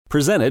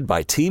Presented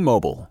by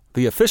T-Mobile,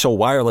 the official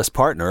wireless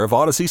partner of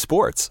Odyssey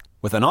Sports.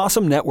 With an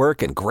awesome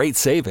network and great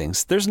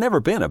savings, there's never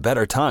been a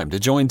better time to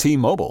join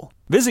T-Mobile.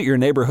 Visit your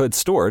neighborhood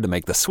store to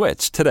make the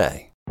switch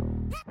today.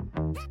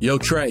 Yo,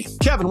 Trey.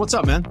 Kevin, what's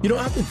up, man? You know,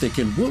 I've been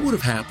thinking, what would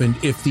have happened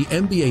if the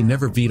NBA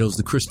never vetoes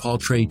the Chris Paul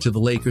trade to the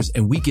Lakers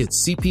and we get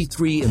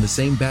CP3 in the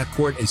same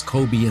backcourt as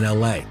Kobe in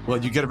LA?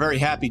 Well, you get a very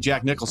happy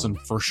Jack Nicholson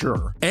for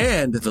sure.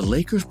 And the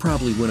Lakers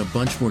probably win a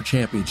bunch more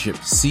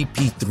championships.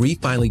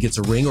 CP3 finally gets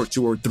a ring or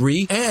two or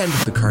three, and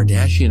the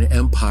Kardashian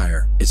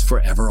empire is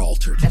forever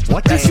altered.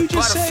 What did you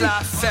just say?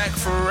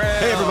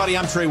 Hey, everybody,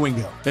 I'm Trey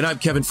Wingo. And I'm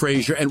Kevin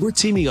Frazier, and we're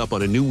teaming up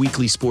on a new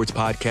weekly sports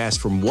podcast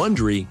from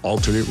Wondery,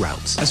 Alternate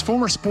Routes. As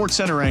former Sports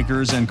Center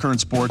anchors and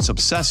current sports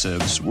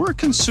obsessives, we're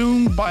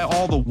consumed by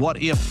all the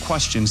what-if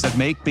questions that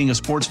make being a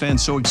sports fan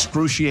so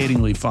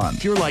excruciatingly fun.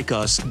 If you're like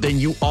us, then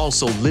you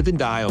also live and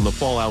die on the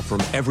fallout from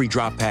every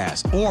drop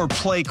pass. Or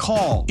play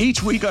call.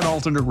 Each week on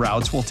Alternate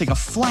Routes, we'll take a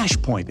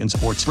flashpoint in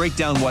sports, break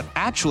down what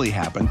actually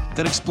happened,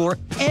 then explore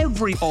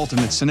every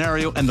alternate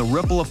scenario and the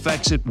ripple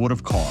effects it would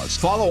have caused.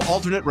 Follow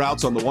Alternate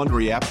Routes on the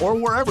Wondery app or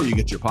wherever you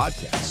get your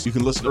podcasts. You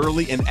can listen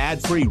early and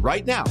ad-free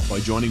right now by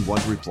joining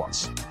Wondery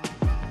Plus.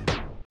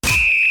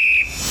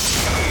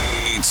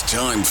 It's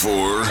time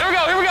for... Here we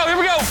go!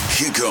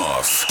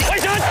 Kickoff.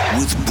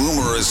 With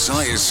Boomer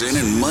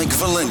Esiason and Mike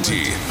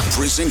Valenti.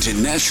 Presented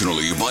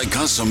nationally by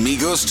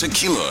Casamigos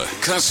Tequila.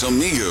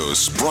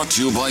 Casamigos, brought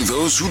to you by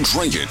those who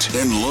drink it.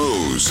 And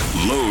Lowe's.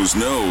 Lowe's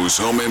knows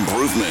home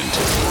improvement.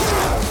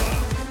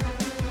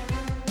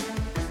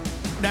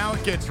 Now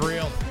it gets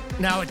real.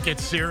 Now it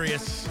gets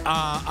serious.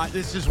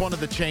 This is one of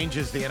the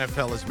changes the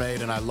NFL has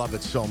made, and I love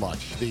it so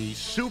much. The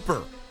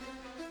Super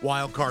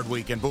Wild Card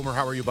Weekend. Boomer,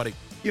 how are you, buddy?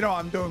 You know,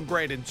 I'm doing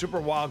great, and Super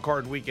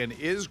Wildcard Weekend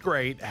is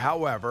great.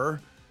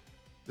 However,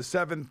 the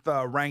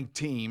seventh-ranked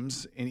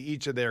teams in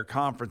each of their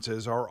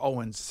conferences are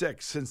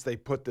 0-6 since they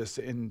put this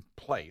in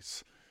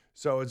place.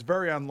 So it's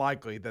very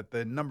unlikely that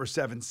the number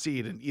 7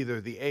 seed in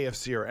either the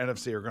AFC or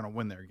NFC are going to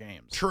win their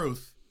games.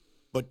 Truth,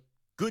 but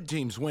good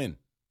teams win.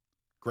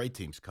 Great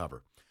teams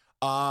cover.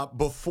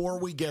 Before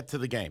we get to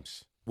the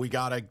games,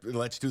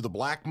 let's do the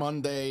Black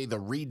Monday, the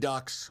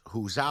Redux,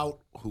 who's out,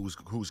 who's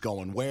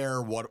going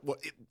where, what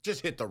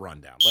just hit the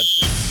rundown. Let's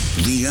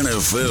do it. The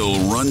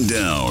NFL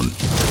Rundown.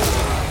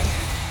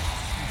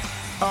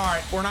 All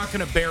right, we're not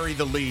going to bury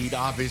the lead.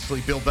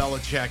 Obviously, Bill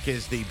Belichick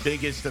is the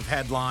biggest of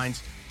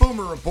headlines.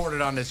 Boomer reported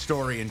on this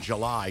story in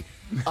July.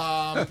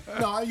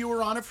 No, you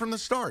were on it from the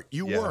start.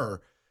 You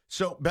were.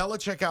 So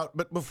Belichick out,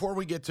 but before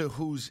we get to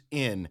who's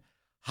in,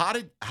 how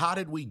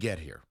did we get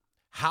here?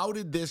 How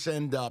did this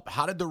end up?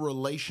 How did the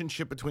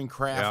relationship between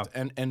Kraft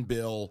and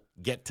Bill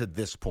get to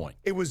this point?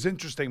 It was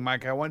interesting,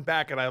 Mike. I went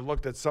back and I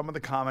looked at some of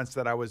the comments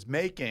that I was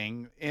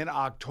making in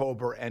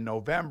October and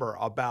November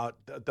about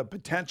the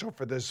potential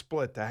for this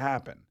split to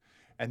happen.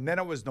 And then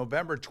it was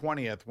November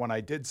 20th when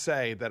I did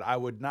say that I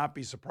would not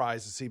be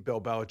surprised to see Bill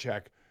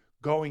Belichick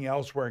going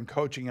elsewhere and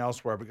coaching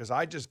elsewhere, because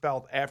I just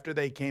felt after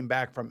they came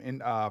back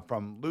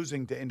from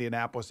losing to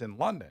Indianapolis in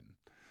London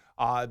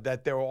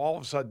that all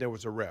of a sudden there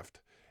was a rift.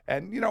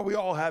 And, you know, we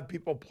all have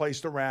people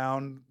placed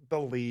around the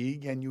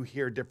league, and you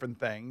hear different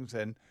things.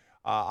 And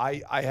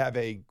I have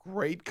a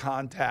great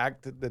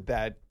contact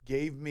that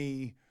gave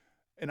me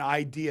an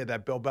idea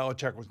that Bill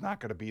Belichick was not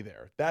going to be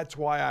there. That's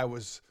why I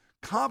was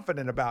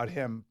confident about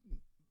him,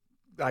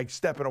 like,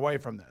 stepping away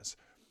from this.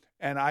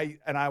 And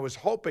I was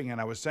hoping,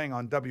 and I was saying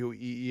on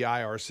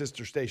WEEI, our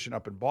sister station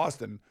up in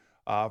Boston,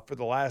 for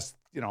the last,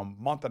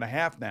 month and a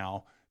half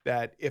now,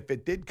 that if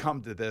it did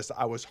come to this,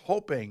 I was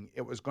hoping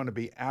it was going to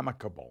be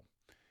amicable.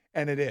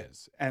 And it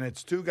is. And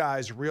it's two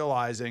guys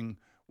realizing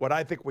what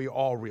I think we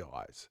all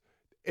realize.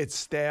 It's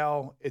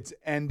stale, it's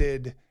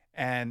ended,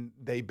 and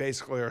they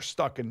basically are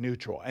stuck in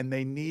neutral. And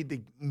they need to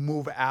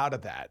move out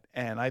of that.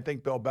 And I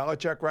think Bill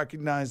Belichick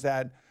recognized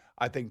that.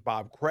 I think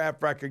Bob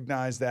Kraft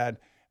recognized that.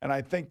 And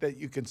I think that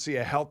you can see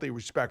a healthy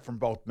respect from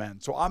both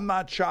men. So I'm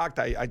not shocked.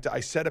 I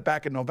said it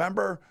back in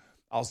November.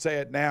 I'll say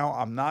it now.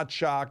 I'm not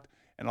shocked.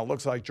 And it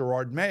looks like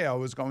Gerard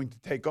Mayo is going to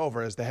take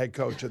over as the head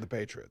coach of the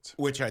Patriots.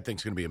 Which I think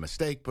is going to be a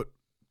mistake, but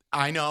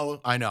I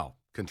know.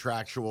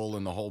 Contractual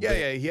and the whole bit.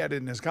 Yeah, he had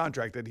it in his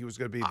contract that he was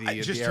going to be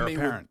the heir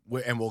apparent.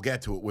 And we'll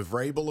get to it. With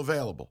Vrabel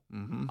available,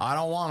 I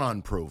don't want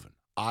unproven.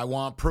 I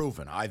want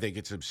proven. I think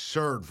it's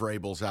absurd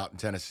Vrabel's out in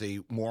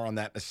Tennessee. More on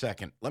that in a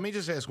second. Let me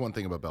just ask one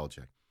thing about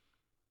Belichick.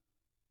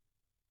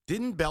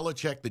 Didn't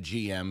Belichick, the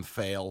GM,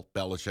 fail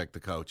Belichick, the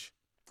coach?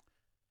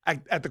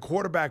 At the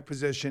quarterback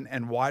position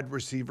and wide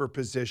receiver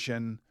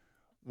position,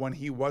 when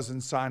he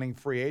wasn't signing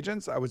free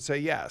agents, I would say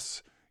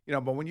yes.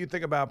 But when you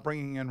think about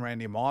bringing in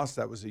Randy Moss,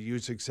 that was a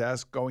huge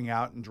success. Going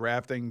out and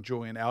drafting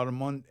Julian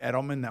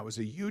Edelman, that was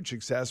a huge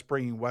success.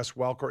 Bringing Wes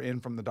Welker in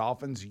from the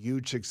Dolphins,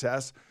 huge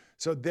success.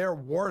 So there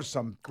were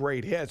some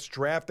great hits.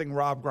 Drafting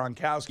Rob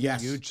Gronkowski,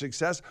 huge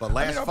success. But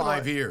last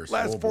 5 years.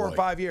 Last 4 or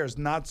 5 years,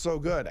 not so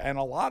good. And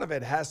a lot of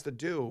it has to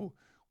do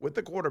with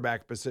the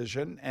quarterback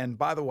position. And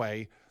by the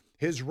way,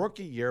 his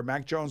rookie year,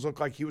 Mac Jones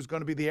looked like he was going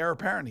to be the heir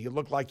apparent. He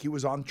looked like he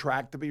was on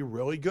track to be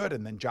really good.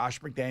 And then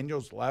Josh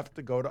McDaniels left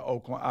to go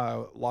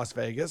to Las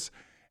Vegas.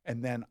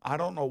 And then I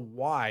don't know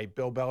why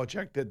Bill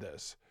Belichick did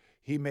this.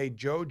 He made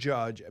Joe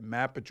Judge and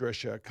Matt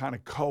Patricia kind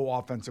of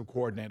co-offensive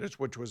coordinators,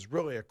 which was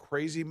really a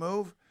crazy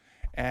move.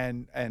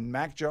 And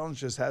Mac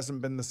Jones just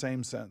hasn't been the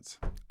same since.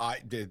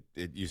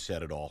 You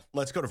said it all.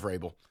 Let's go to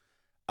Vrabel.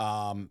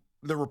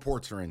 The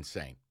reports are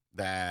insane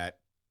that,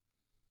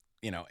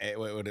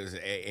 what is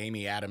it,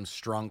 Amy Adams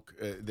Strunk,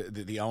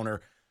 the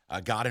owner,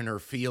 got in her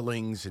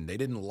feelings, and they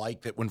didn't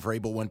like that when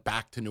Vrabel went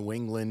back to New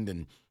England,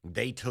 and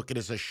they took it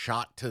as a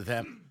shot to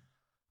them.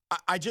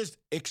 I just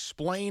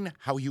explain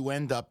how you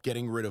end up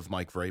getting rid of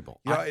Mike Vrabel.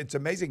 It's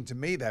amazing to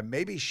me that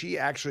maybe she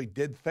actually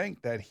did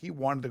think that he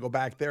wanted to go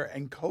back there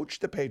and coach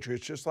the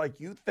Patriots, just like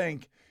you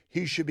think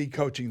he should be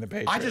coaching the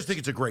Patriots. I just think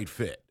it's a great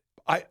fit.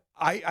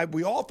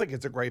 We all think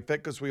it's a great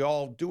fit because we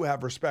all do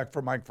have respect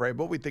for Mike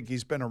Vrabel. We think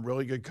he's been a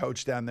really good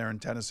coach down there in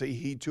Tennessee.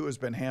 He, too, has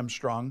been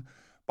hamstrung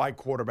by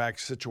quarterback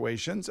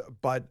situations.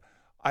 But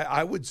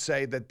I would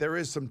say that there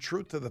is some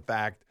truth to the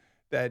fact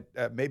that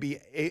maybe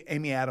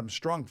Amy Adams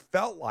Strunk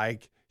felt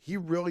like he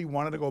really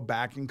wanted to go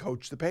back and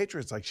coach the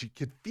Patriots. Like she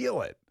could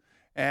feel it.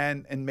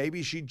 And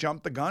maybe she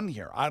jumped the gun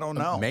here. I don't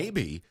know.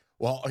 Maybe.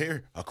 Well,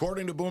 here,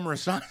 according to Boomer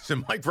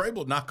Esiason, Mike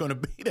Vrabel not going to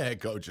be the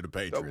head coach of the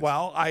Patriots.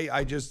 Well,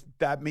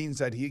 that means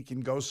that he can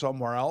go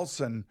somewhere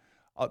else, and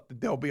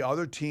there'll be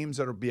other teams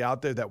that'll be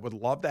out there that would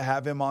love to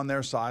have him on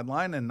their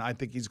sideline, and I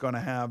think he's going to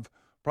have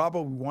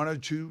probably one or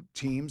two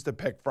teams to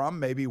pick from,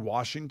 maybe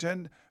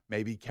Washington,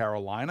 maybe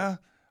Carolina.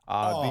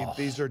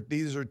 These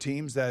are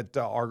teams that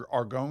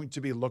are going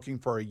to be looking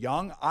for a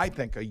young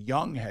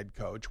head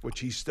coach, which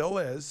he still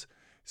is,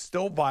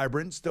 still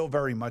vibrant, still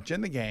very much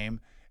in the game.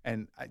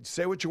 And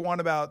say what you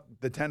want about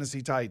the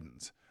Tennessee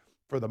Titans.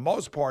 For the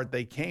most part,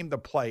 they came to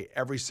play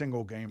every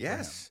single game for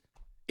him.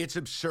 It's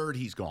absurd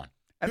he's gone.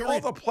 And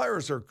all the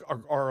players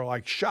are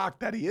like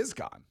shocked that he is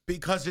gone.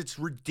 Because it's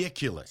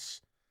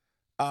ridiculous.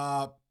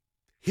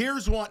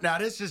 Here's one. Now,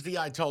 this is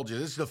I told you.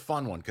 This is the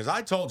fun one. Because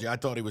I told you I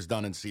thought he was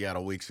done in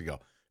Seattle weeks ago.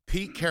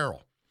 Pete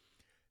Carroll.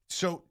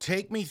 So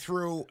take me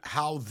through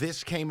how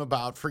this came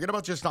about. Forget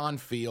about just on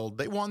field.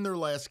 They won their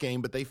last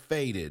game, but they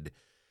faded.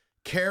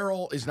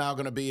 Carroll is now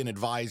going to be an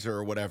advisor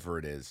or whatever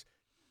it is.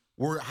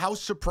 How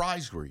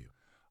surprised were you?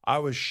 I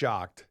was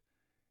shocked.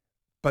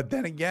 But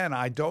then again,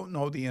 I don't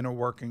know the inner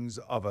workings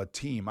of a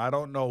team. I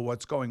don't know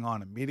what's going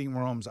on in meeting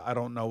rooms. I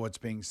don't know what's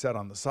being said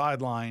on the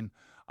sideline.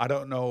 I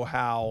don't know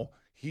how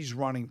he's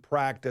running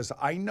practice.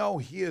 I know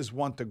he has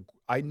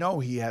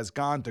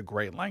gone to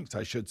great lengths,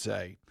 I should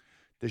say,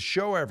 to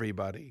show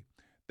everybody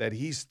that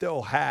he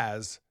still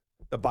has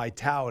the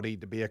vitality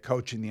to be a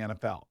coach in the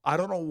NFL. I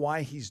don't know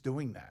why he's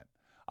doing that.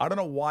 I don't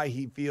know why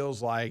he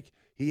feels like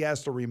he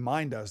has to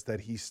remind us that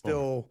he's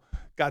still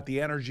got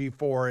the energy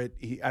for it.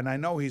 And I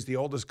know he's the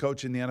oldest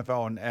coach in the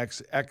NFL and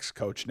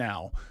ex-coach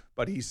now,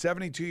 but he's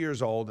 72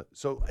 years old.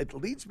 So it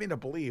leads me to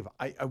believe,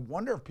 I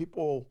wonder if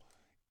people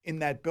in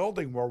that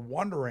building were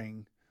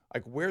wondering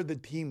like where the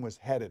team was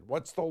headed.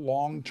 What's the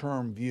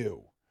long-term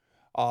view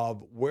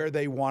of where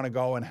they want to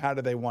go and how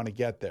do they want to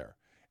get there?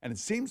 And it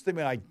seems to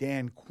me like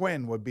Dan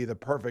Quinn would be the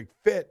perfect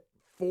fit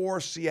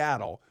for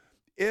Seattle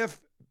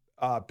if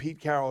Pete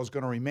Carroll is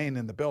going to remain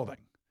in the building.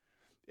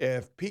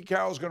 If Pete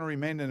Carroll is going to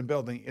remain in the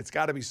building, it's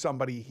got to be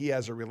somebody he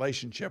has a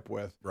relationship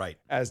with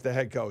as the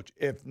head coach.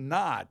 If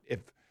not,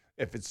 if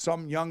it's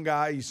some young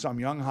guy,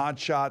 some young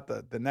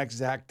hotshot, the next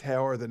Zach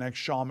Taylor, the next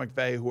Sean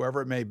McVay,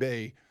 whoever it may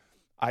be,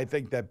 I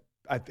think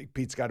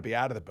Pete's got to be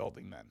out of the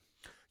building then.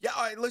 Yeah,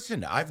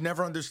 listen, I've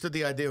never understood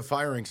the idea of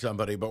firing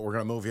somebody, but we're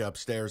going to move you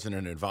upstairs in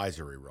an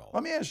advisory role.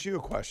 Let me ask you a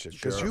question,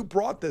 because you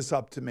brought this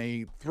up to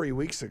me 3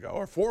 weeks ago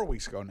or 4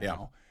 weeks ago now.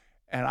 Yeah.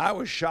 And I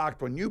was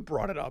shocked when you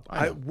brought it up.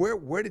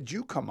 Where did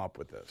you come up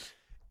with this?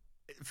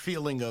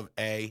 Feeling of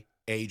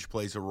age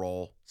plays a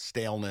role,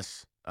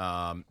 staleness,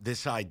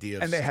 this idea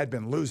of... And they had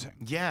been losing.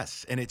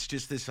 Yes, and it's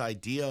just this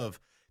idea of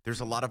there's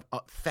a lot of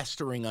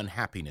festering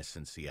unhappiness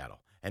in Seattle.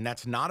 And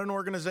that's not an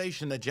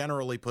organization that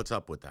generally puts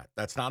up with that.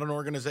 That's not an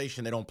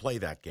organization, they don't play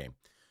that game.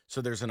 So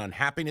there's an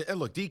unhappiness.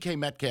 And look, DK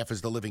Metcalf is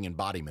the living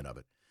embodiment of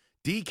it.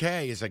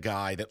 DK is a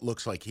guy that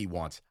looks like he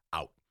wants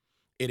out.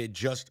 It had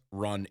just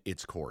run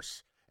its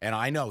course. And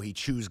I know he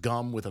chews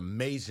gum with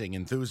amazing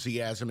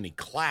enthusiasm, and he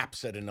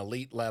claps at an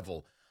elite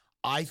level.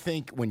 I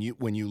think when you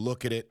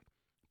look at it,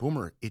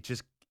 Boomer, it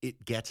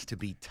gets to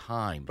be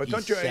time. But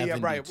don't you? 72. Yeah,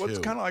 right. Well, it's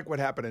kind of like what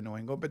happened in New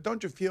England. But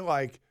don't you feel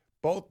like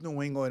both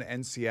New England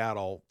and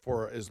Seattle,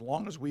 for as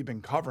long as we've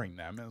been covering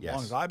them, and as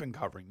long as I've been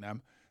covering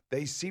them,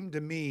 they seem to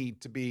me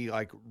to be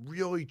like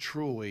really,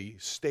 truly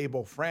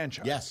stable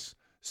franchises. Yes,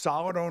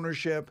 solid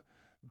ownership,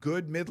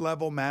 good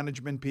mid-level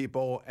management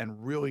people,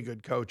 and really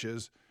good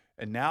coaches.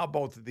 And now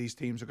both of these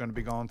teams are going to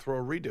be going through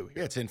a redo here.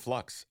 Yeah, it's in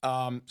flux.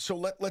 So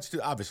let's do,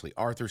 obviously,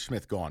 Arthur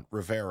Smith gone,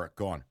 Rivera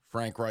gone,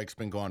 Frank Reich's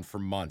been gone for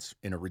months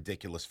in a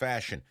ridiculous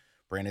fashion,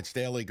 Brandon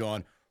Staley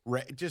gone.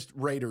 Just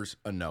Raiders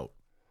a note.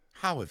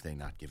 How have they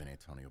not given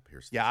Antonio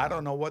Pierce the Yeah, job? I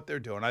don't know what they're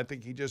doing. I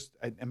think he just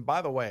 – and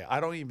by the way, I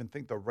don't even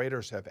think the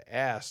Raiders have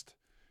asked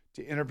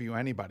to interview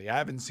anybody. I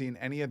haven't seen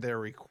any of their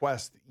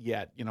requests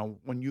yet. You know,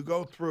 when you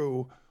go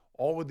through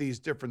all of these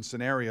different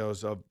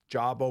scenarios of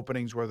job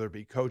openings, whether it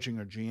be coaching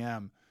or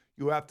GM,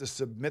 you have to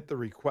submit the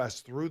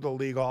request through the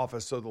league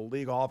office so the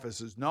league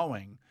office is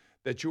knowing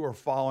that you are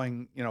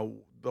following, you know,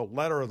 the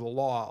letter of the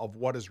law of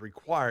what is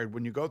required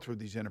when you go through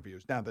these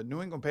interviews. Now, the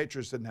New England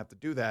Patriots didn't have to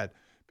do that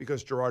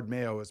because Gerard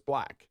Mayo is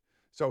black.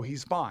 So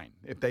he's fine.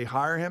 If they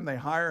hire him,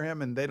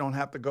 and they don't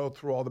have to go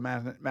through all the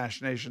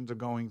machinations of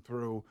going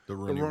through the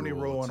Rooney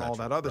Rule and all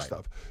that other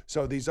stuff.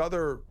 So these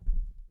other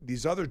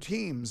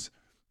teams,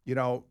 you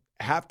know,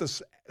 have to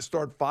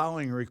start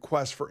filing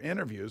requests for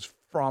interviews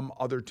from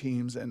other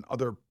teams and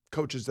other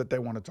coaches that they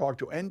want to talk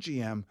to and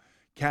GM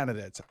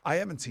candidates. I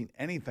haven't seen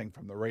anything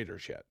from the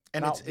Raiders yet.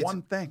 And not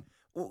one thing.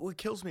 What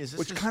kills me is this,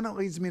 which kind of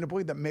leads me to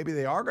believe that maybe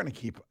they are going to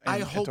keep. I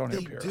hope Antonio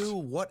they Pierce. do.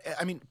 What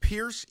I mean,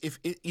 Pierce.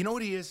 You know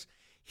what he is.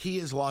 He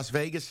is Las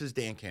Vegas's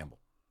Dan Campbell.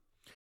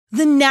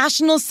 The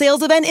national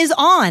sales event is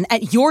on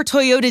at your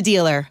Toyota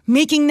dealer,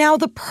 making now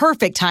the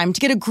perfect time to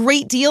get a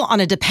great deal on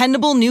a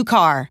dependable new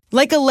car.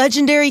 Like a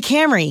legendary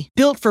Camry,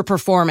 built for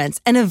performance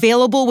and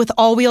available with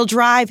all-wheel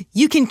drive,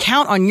 you can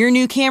count on your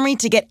new Camry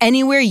to get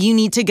anywhere you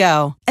need to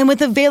go. And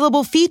with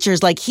available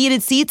features like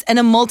heated seats and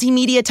a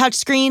multimedia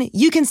touchscreen,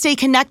 you can stay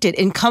connected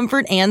in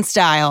comfort and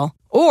style.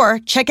 Or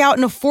check out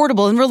an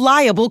affordable and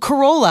reliable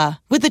Corolla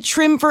with a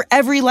trim for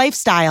every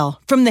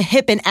lifestyle, from the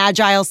hip and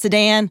agile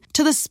sedan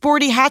to the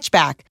sporty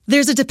hatchback.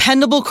 There's a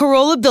dependable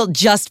Corolla built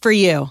just for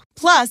you.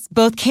 Plus,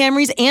 both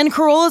Camrys and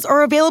Corollas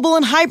are available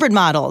in hybrid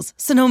models,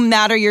 so no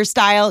matter your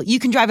style, you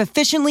can drive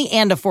efficiently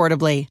and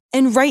affordably.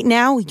 And right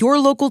now, your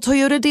local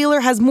Toyota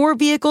dealer has more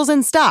vehicles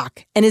in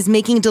stock and is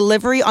making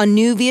delivery on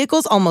new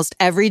vehicles almost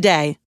every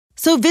day.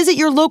 So visit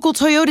your local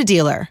Toyota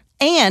dealer.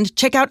 And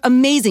check out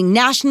amazing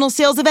national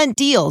sales event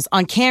deals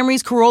on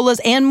Camrys,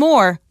 Corollas, and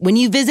more when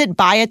you visit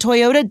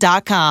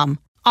buyatoyota.com.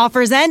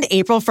 Offers end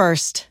April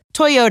 1st.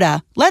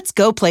 Toyota, let's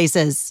go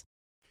places.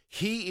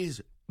 He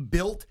is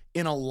built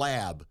in a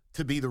lab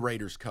to be the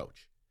Raiders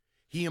coach.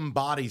 He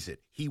embodies it.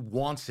 He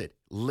wants it,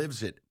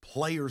 lives it.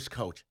 Players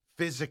coach,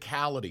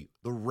 physicality,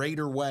 the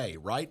Raider way,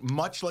 right?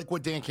 Much like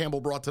what Dan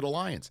Campbell brought to the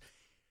Lions.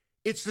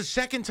 It's the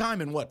second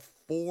time in,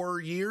 4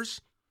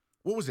 years?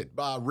 What was it?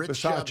 Rich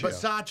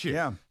Bisaccia.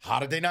 Yeah. How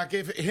did they not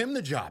give him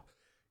the job?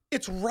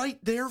 It's right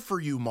there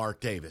for you, Mark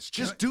Davis.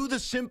 Just do the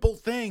simple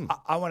thing.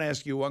 I want to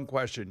ask you one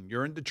question.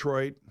 You're in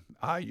Detroit.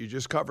 You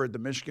just covered the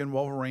Michigan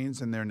Wolverines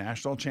and their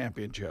national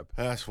championship.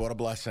 Yes, what a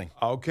blessing.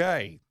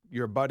 Okay.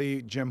 Your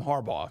buddy, Jim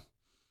Harbaugh.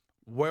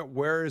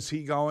 Where is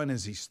he going?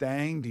 Is he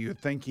staying? Do you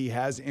think he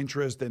has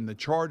interest in the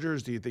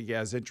Chargers? Do you think he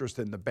has interest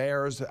in the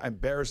Bears?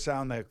 Bears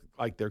sound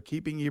like they're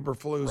keeping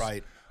Eberflus.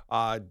 Right.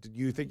 Do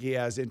you think he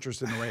has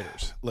interest in the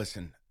Raiders?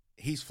 Listen,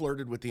 he's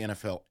flirted with the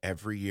NFL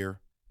every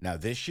year. Now,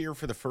 this year,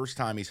 for the first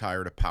time, he's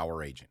hired a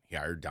power agent. He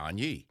hired Don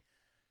Yee.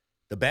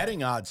 The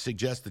betting odds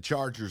suggest the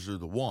Chargers are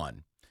the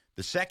one.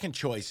 The second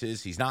choice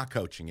is he's not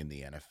coaching in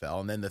the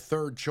NFL. And then the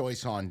third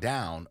choice on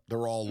down,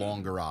 they're all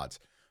longer odds.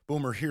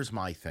 Boomer, here's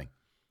my thing.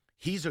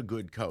 He's a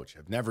good coach.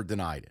 I've never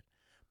denied it.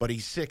 But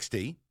he's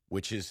 60,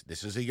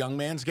 this is a young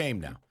man's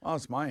game now. Well,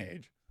 it's my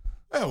age.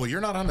 Oh, well,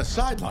 you're not on the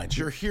sidelines.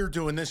 You're here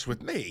doing this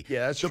with me.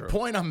 Yeah, that's true. The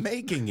point I'm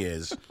making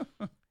is,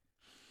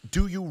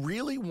 do you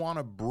really want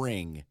to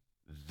bring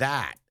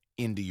that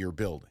into your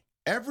building?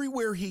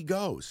 Everywhere he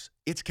goes,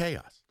 it's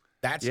chaos.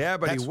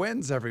 He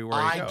wins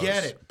everywhere he goes. I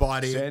get it,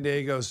 buddy. San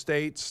Diego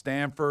State,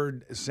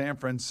 Stanford, San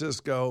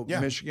Francisco,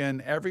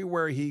 Michigan,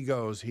 everywhere he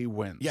goes, he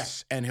wins.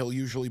 Yes, and he'll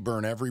usually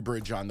burn every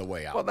bridge on the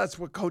way out. Well, that's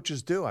what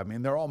coaches do. I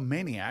mean, they're all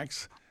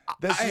maniacs.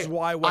 This is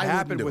why what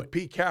happened with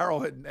Pete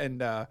Carroll and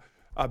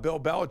Bill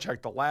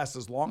Belichick to last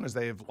as long as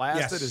they've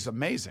lasted is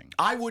amazing.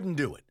 I wouldn't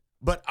do it.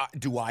 But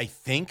do I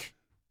think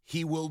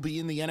he will be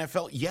in the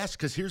NFL? Yes,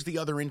 because here's the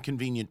other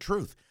inconvenient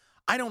truth.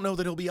 I don't know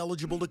that he'll be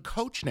eligible to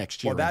coach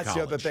next year. Well, that's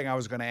the other thing I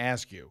was going to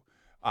ask you.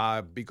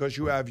 Because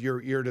you have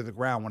your ear to the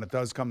ground when it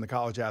does come to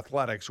college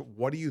athletics,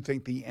 what do you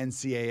think the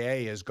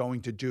NCAA is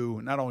going to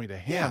do, not only to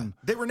him,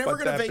 they were never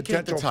but going to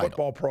vacate the title.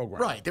 Football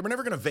program? Right. They were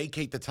never going to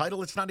vacate the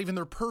title. It's not even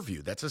their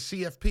purview. That's a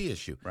CFP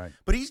issue. Right.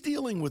 But he's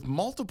dealing with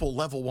multiple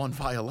level 1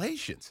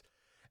 violations.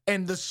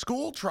 And the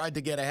school tried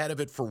to get ahead of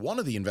it for one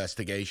of the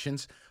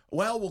investigations.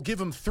 Well, we'll give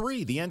him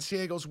 3. The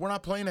NCAA goes, we're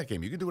not playing that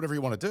game. You can do whatever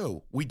you want to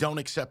do. We don't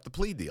accept the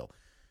plea deal.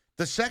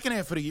 The second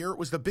half of the year, it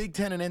was the Big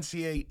Ten and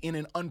NCAA in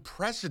an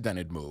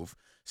unprecedented move,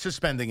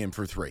 suspending him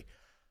for 3.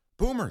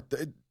 Boomer,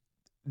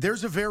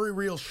 there's a very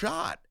real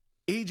shot.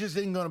 He just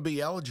isn't going to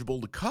be eligible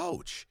to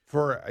coach.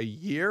 For a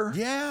year?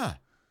 Yeah.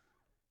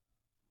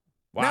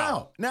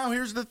 Wow. Now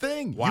here's the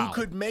thing. Wow. You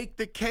could make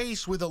the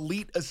case with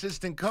elite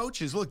assistant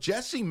coaches. Look,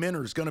 Jesse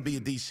Minter is going to be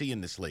a DC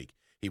in this league.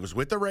 He was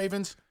with the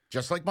Ravens,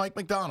 just like Mike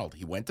McDonald.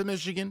 He went to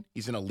Michigan.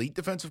 He's an elite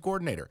defensive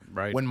coordinator.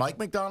 Right. When Mike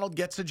McDonald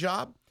gets a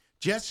job,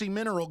 Jesse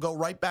Minter will go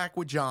right back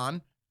with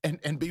John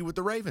and be with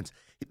the Ravens.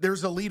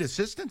 There's elite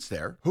assistants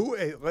there.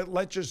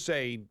 Let's just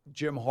say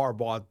Jim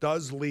Harbaugh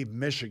does leave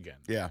Michigan.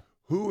 Yeah.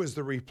 who is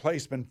the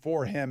replacement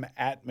for him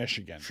at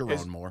Michigan?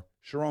 Sharon Moore.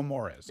 Sharon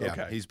Moore is. Yeah,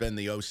 Okay. he's been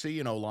the OC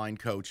and O-line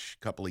coach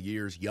a couple of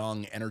years,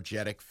 young,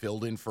 energetic,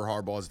 filled in for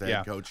Harbaugh as the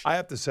head coach. I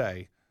have to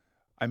say,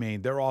 I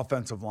mean, their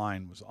offensive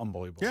line was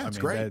unbelievable. Yeah, it's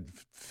great.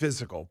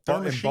 Physical.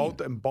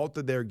 In both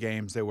of their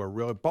games, they were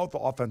really both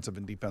offensive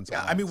and defensive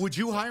lines. I mean, would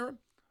you hire him?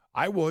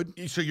 I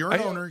would. So you're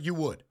an owner, you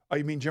would. Oh,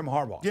 you mean Jim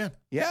Harbaugh? Yeah.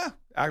 Yeah.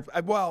 I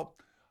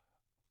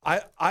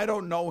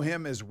don't know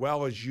him as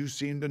well as you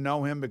seem to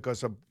know him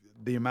because of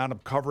the amount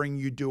of covering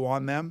you do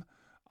on them.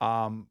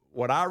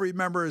 What I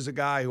remember is a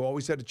guy who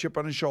always had a chip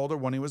on his shoulder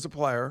when he was a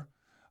player.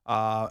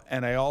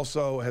 And I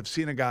also have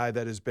seen a guy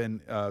that has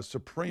been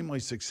supremely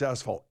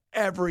successful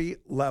every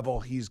level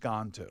he's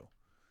gone to.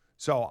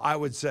 So I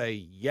would say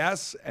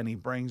yes, and he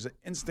brings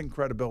instant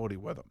credibility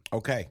with him.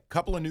 Okay,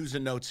 couple of news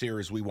and notes here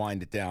as we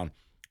wind it down.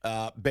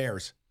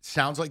 Bears,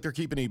 sounds like they're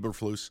keeping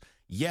Eberflus,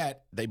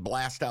 yet they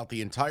blast out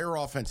the entire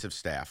offensive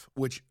staff,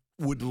 which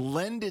would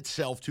lend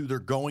itself to their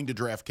going to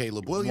draft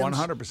Caleb Williams.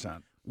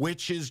 100%.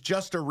 Which is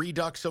just a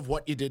redux of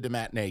what you did to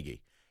Matt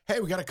Nagy. Hey,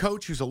 we got a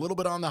coach who's a little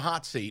bit on the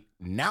hot seat.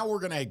 Now we're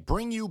going to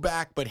bring you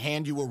back but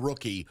hand you a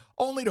rookie,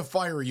 only to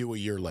fire you a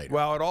year later.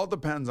 Well, it all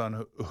depends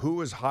on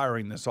who is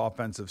hiring this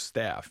offensive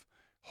staff.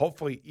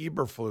 Hopefully,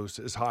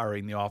 Eberflus is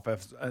hiring the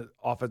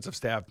offensive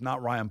staff,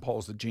 not Ryan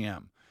Poles, the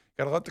GM.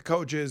 Got to let the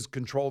coaches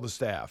control the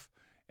staff.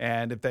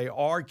 And if they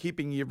are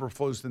keeping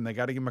Eberflus, then they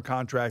got to give him a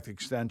contract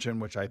extension,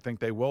 which I think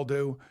they will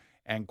do.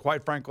 And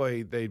quite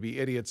frankly, they'd be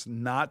idiots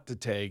not to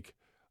take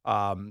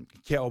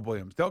Caleb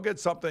Williams. They'll get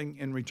something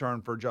in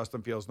return for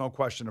Justin Fields, no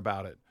question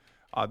about it.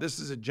 This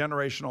is a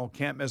generational,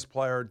 can't-miss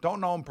player. Don't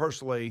know him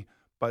personally,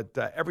 but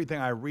everything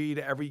I read,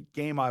 every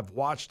game I've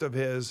watched of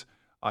his,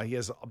 he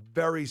is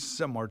very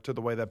similar to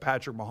the way that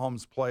Patrick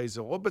Mahomes plays,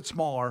 a little bit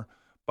smaller,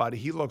 but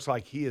he looks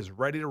like he is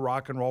ready to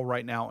rock and roll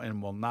right now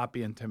and will not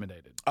be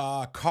intimidated.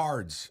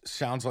 Cards.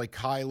 Sounds like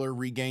Kyler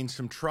regained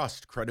some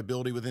trust,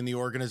 credibility within the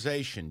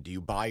organization. Do you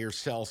buy or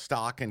sell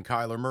stock in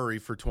Kyler Murray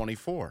for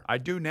 24? I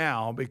do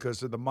now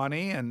because of the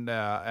money, and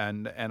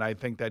I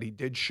think that he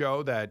did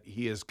show that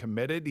he is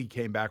committed. He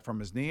came back from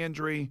his knee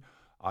injury.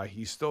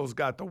 He still's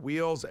got the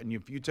wheels, and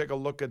if you take a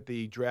look at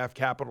the draft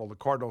capital the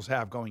Cardinals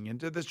have going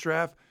into this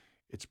draft,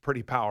 it's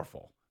pretty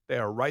powerful. They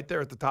are right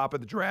there at the top of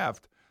the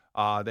draft.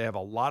 They have a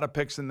lot of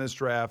picks in this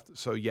draft.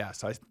 So,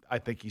 yes, I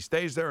think he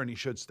stays there, and he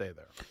should stay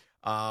there.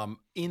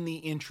 In the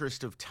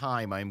interest of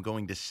time, I'm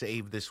going to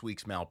save this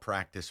week's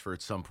malpractice for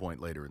at some point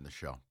later in the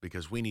show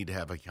because we need to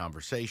have a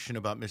conversation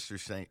about Mr.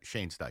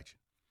 Shane Steichen.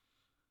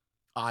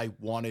 I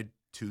wanted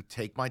to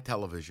take my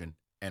television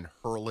and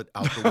hurl it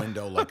out the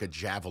window like a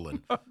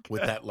javelin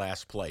with that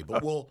last play.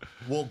 But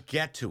we'll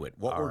get to it.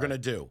 What we're going to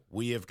do,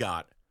 we have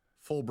got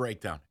full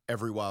breakdown,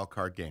 every wild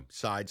card game,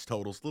 sides,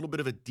 totals, a little bit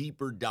of a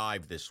deeper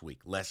dive this week.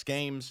 Less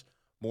games,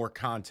 more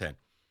content.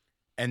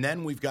 And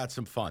then we've got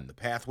some fun. The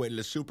pathway to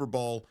the Super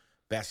Bowl,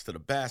 best of the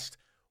best.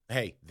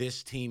 Hey,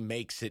 this team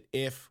makes it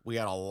if. We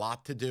got a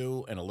lot to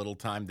do and a little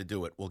time to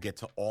do it. We'll get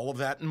to all of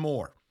that and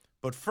more.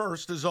 But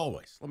first, as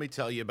always, let me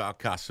tell you about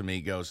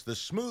Casamigos, the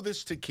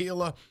smoothest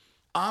tequila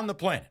on the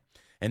planet.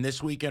 And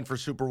this weekend for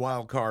Super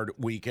Wild Card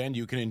Weekend,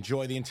 you can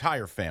enjoy the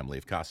entire family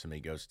of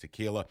Casamigos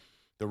tequila.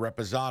 The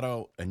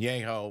Reposado,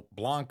 Añejo,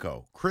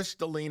 Blanco,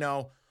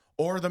 Cristalino,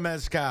 or the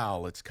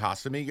Mezcal. It's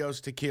Casamigos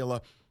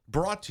Tequila,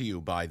 brought to you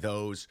by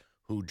those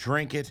who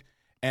drink it.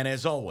 And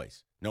as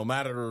always, no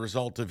matter the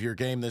result of your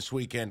game this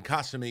weekend,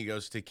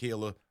 Casamigos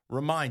Tequila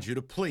reminds you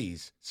to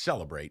please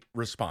celebrate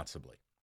responsibly.